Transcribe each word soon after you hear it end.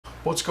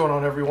What's going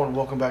on, everyone?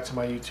 Welcome back to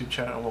my YouTube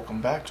channel and welcome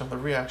back to another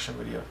reaction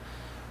video.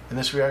 In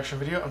this reaction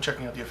video, I'm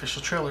checking out the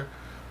official trailer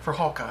for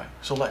Hawkeye.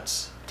 So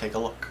let's take a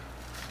look.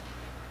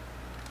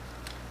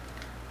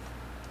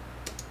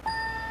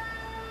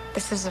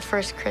 This is the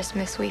first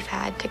Christmas we've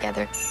had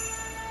together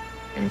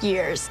in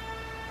years.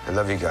 I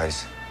love you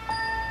guys.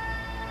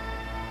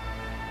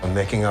 I'm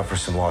making up for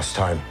some lost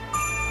time.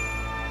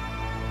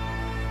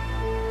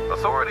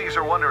 Authorities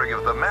are wondering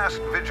if the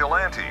masked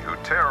vigilante who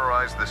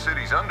terrorized the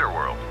city's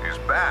underworld is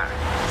back.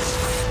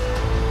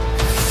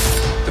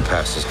 The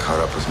past has caught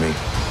up with me.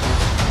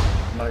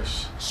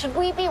 Nice. Should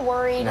we be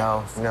worried?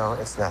 No,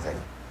 it's nothing.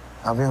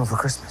 I'll be home for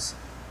Christmas.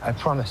 I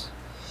promise.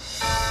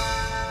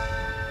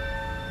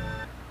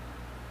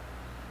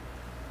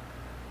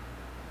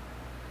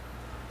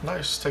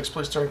 Nice. Takes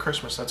place during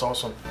Christmas. That's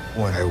awesome.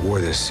 When I wore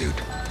this suit,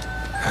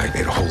 I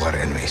made a whole lot of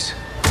enemies.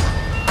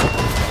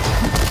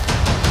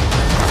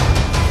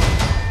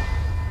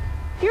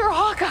 You're a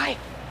Hawkeye.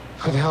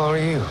 Who the hell are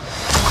you?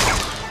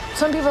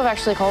 Some people have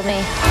actually called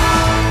me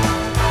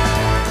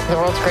the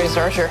world's greatest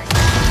archer.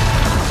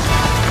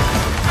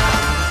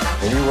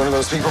 Are you one of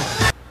those people?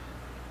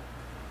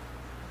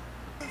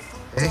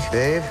 Hey,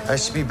 babe. I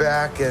should be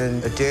back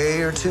in a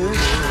day or two.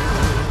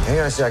 Hang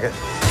on a second.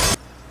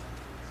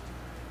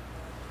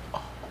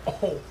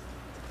 Oh.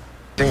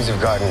 Things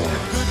have gotten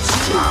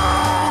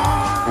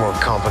more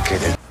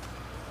complicated.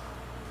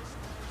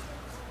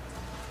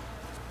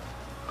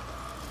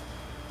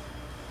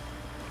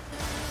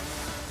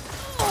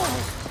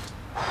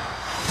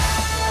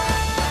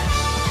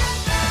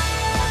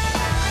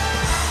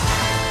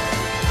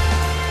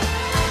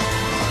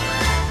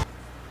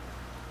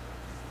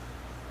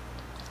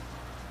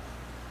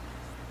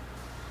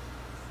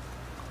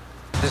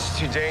 This is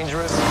too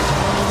dangerous.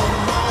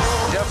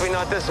 Definitely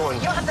not this one.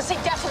 You don't have to say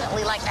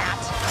definitely like that.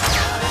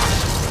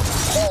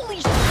 Holy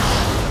sh**!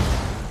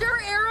 There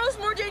are arrows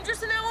more dangerous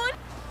than that one?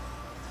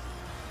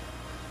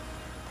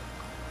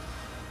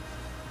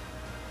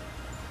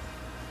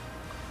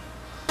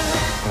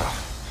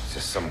 Oh, it's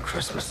just some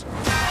Christmas.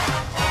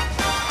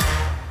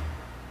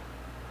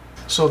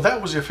 So that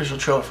was the official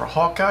trailer for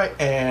Hawkeye,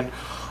 and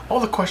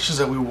all the questions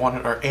that we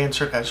wanted are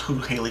answered as who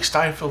Haley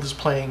Steinfeld is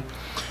playing.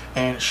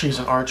 And she's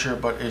an archer,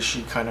 but is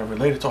she kind of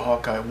related to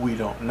Hawkeye? We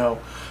don't know.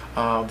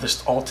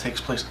 This all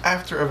takes place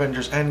after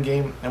Avengers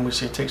Endgame, and we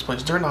see it takes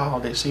place during the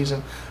holiday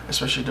season,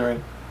 especially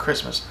during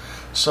Christmas.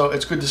 So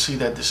it's good to see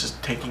that this is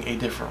taking a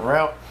different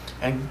route,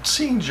 and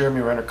seeing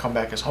Jeremy Renner come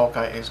back as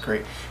Hawkeye is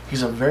great.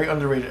 He's a very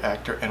underrated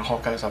actor, and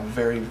Hawkeye is a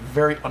very,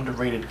 very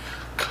underrated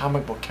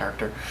comic book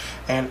character.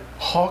 And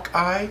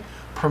Hawkeye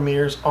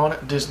premieres on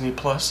Disney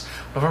Plus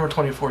November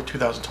 24th,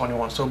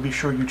 2021, so be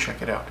sure you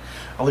check it out.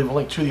 I'll leave a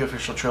link to the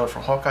official trailer for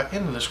Hawkeye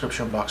in the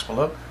description box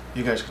below.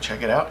 You guys can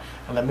check it out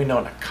and let me know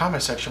in the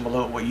comment section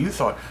below what you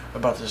thought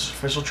about this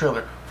official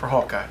trailer for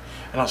Hawkeye,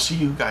 and I'll see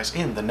you guys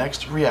in the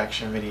next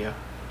reaction video.